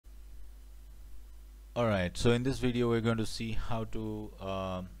Alright, so in this video we're going to see how to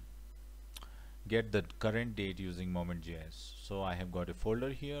get the current date using Momentjs. So I have got a folder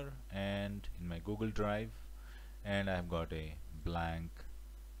here and in my Google Drive, and I have got a blank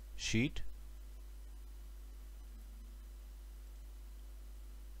sheet.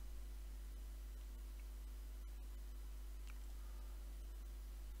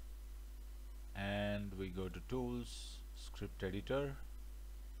 And we go to Tools, Script Editor.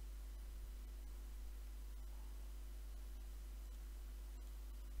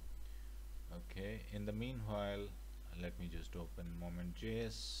 Okay, in the meanwhile, let me just open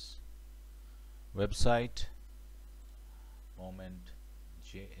Momentjs website,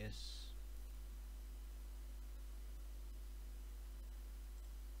 Momentjs.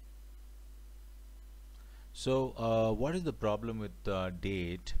 So what is the problem with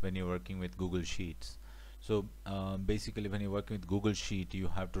date when you're working with Google Sheets? So basically when you're working with Google Sheet, you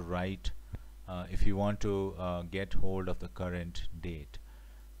have to write, if you want to get hold of the current date,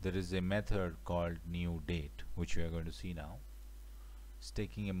 there is a method called new date, which we are going to see now. It's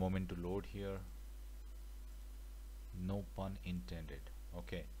taking a moment to load here. No pun intended.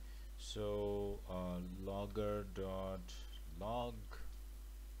 Okay, so logger.log,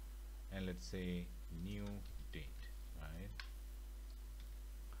 and let's say new date, right?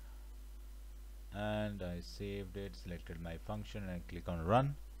 And I saved it, selected my function, and click on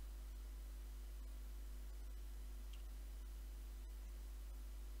run.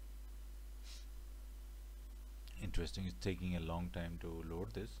 Interesting, it's taking a long time to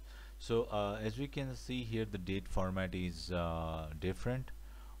load this. So as we can see here, the date format is different,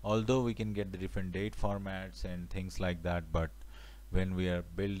 although we can get the different date formats and things like that, but when we are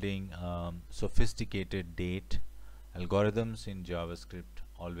building sophisticated date algorithms in JavaScript,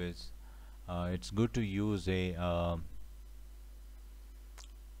 always it's good to use a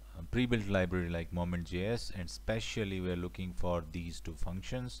pre-built library like Momentjs, and especially we are looking for these two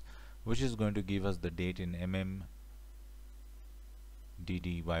functions, which is going to give us the date in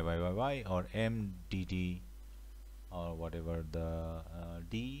ddyyy or mdd or whatever the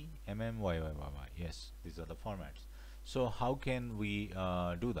dmmyyyy. Yes, these are the formats. So how can we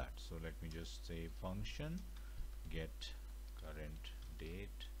do that? So let me just say function get current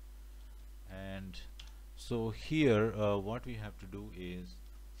date, and so here what we have to do is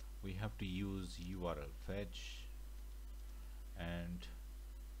we have to use URL fetch, and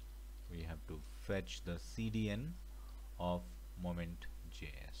we have to fetch the CDN of Momentjs.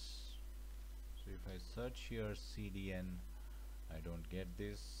 So if I search here CDN, I don't get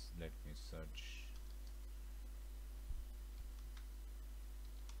this. Let me search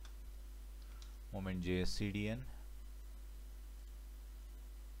Momentjs CDN.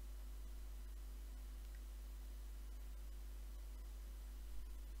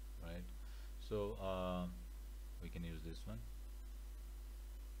 Right, so we can use this one.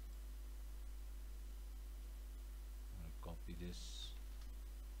 Copy this,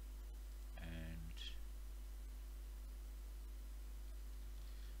 and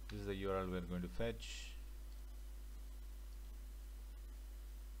this is the URL we're going to fetch.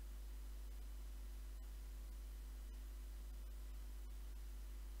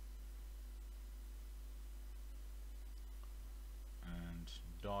 And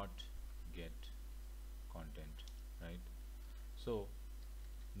dot get content, right? So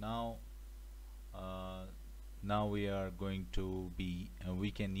now now we are going to be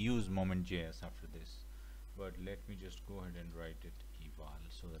we can use Momentjs after this, but let me just go ahead and write it eval,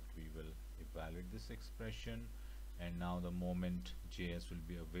 so that we will evaluate this expression, and now the Momentjs will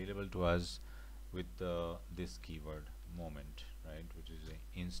be available to us with this keyword moment, right, which is an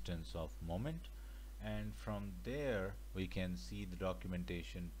instance of moment. And from there we can see the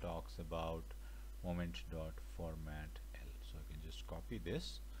documentation talks about moment.format l. So I can just copy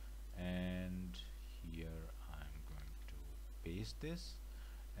this, and here I'm going to paste this,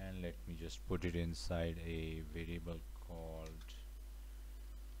 and let me just put it inside a variable called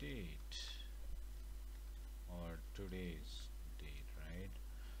date, or today's date, right?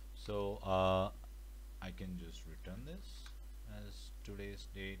 So I can just return this as today's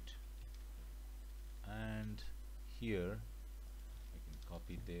date, and here I can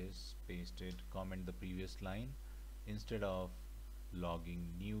copy this, paste it, comment the previous line. Instead of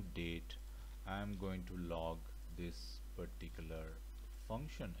logging new date, I'm going to log this particular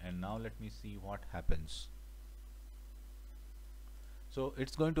function, and now let me see what happens. So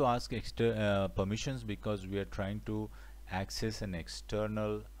it's going to ask permissions, because we are trying to access an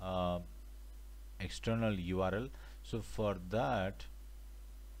external URL. So for that,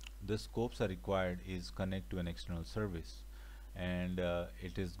 the scopes are required is connect to an external service, and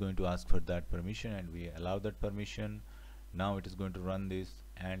it is going to ask for that permission, and we allow that permission. Now it is going to run this,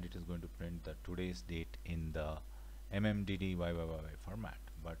 and it is going to print the today's date in the MMDDYYY format.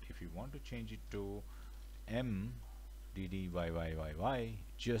 But if you want to change it to MDDYYYY,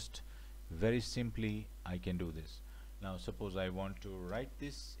 just very simply I can do this. Now suppose I want to write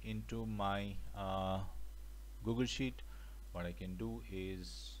this into my Google Sheet. What I can do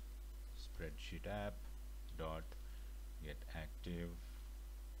is spreadsheet app dot get active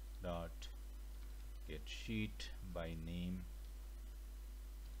dot get sheet by name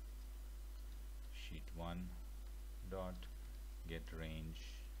sheet 1 dot get range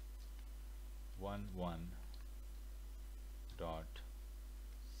 1 dot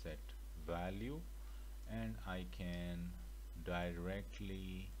set value, and I can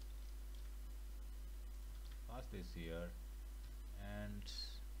directly pass this here and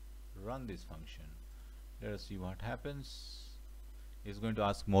run this function. Let us see what happens. It's going to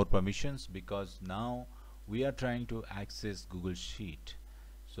ask more permissions because now we are trying to access Google Sheet.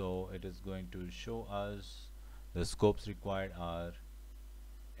 So it is going to show us the scopes required are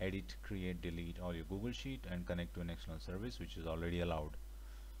edit, create, delete all your Google Sheet and connect to an external service, which is already allowed.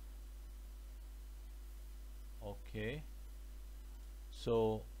 Okay,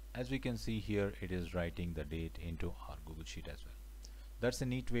 so as we can see here, it is writing the date into our Google Sheet as well. That's a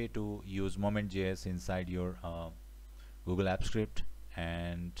neat way to use Momentjs inside your Google Apps Script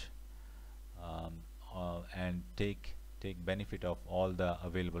and take benefit of all the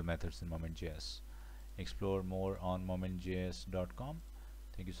available methods in Momentjs. Explore more on momentjs.com.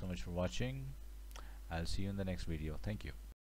 Thank you so much for watching. I'll see you in the next video. Thank you.